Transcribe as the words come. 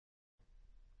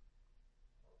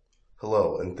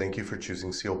Hello, and thank you for choosing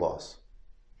SealBoss.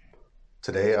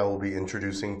 Today I will be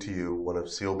introducing to you one of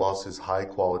SealBoss's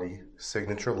high-quality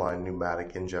signature line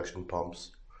pneumatic injection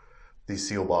pumps, the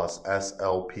SealBoss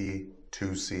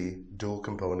SLP2C dual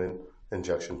component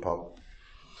injection pump.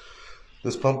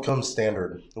 This pump comes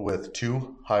standard with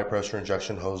two high-pressure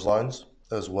injection hose lines,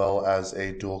 as well as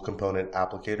a dual component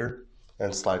applicator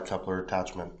and slide coupler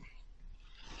attachment.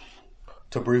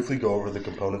 To briefly go over the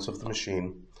components of the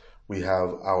machine, we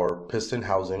have our piston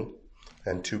housing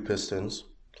and two pistons.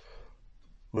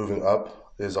 Moving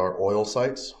up is our oil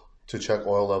sights to check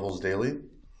oil levels daily.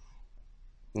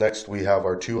 Next, we have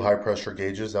our two high pressure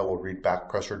gauges that will read back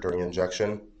pressure during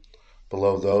injection.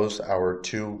 Below those, our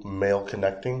two male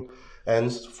connecting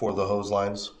ends for the hose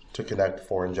lines to connect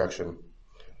for injection.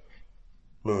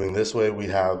 Moving this way, we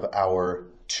have our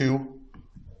two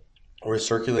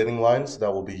recirculating lines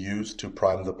that will be used to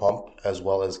prime the pump, as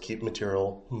well as keep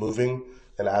material moving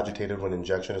and agitated when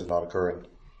injection is not occurring.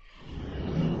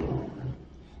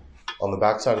 On the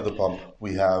back side of the pump,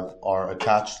 we have our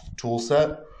attached tool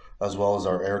set, as well as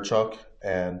our air chuck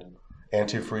and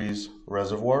antifreeze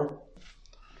reservoir.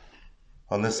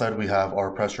 On this side, we have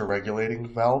our pressure regulating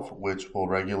valve, which will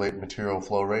regulate material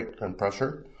flow rate and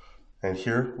pressure. And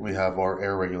here we have our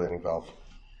air regulating valve.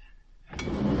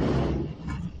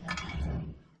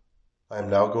 I am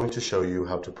now going to show you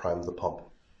how to prime the pump.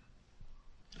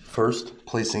 First,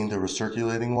 placing the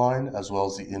recirculating line as well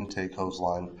as the intake hose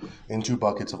line into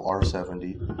buckets of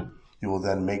R70. You will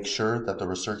then make sure that the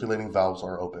recirculating valves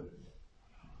are open.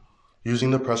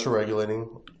 Using the pressure regulating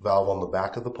valve on the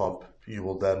back of the pump, you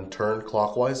will then turn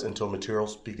clockwise until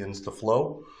material begins to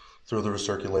flow through the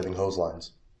recirculating hose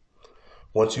lines.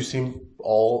 Once you see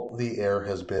all the air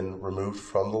has been removed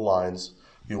from the lines,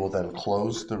 you will then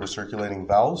close the recirculating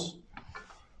valves,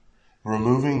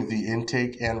 removing the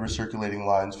intake and recirculating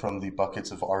lines from the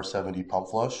buckets of R70 pump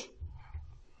flush,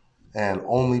 and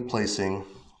only placing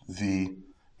the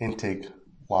intake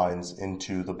lines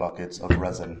into the buckets of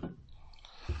resin.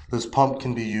 This pump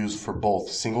can be used for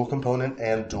both single component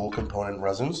and dual component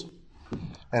resins,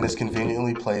 and is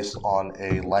conveniently placed on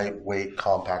a lightweight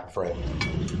compact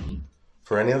frame.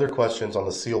 For any other questions on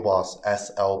the SealBoss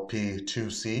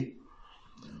SLP2C,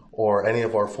 or any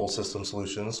of our full system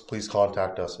solutions, please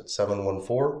contact us at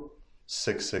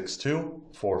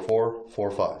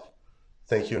 714-662-4445.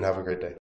 Thank you and have a great day.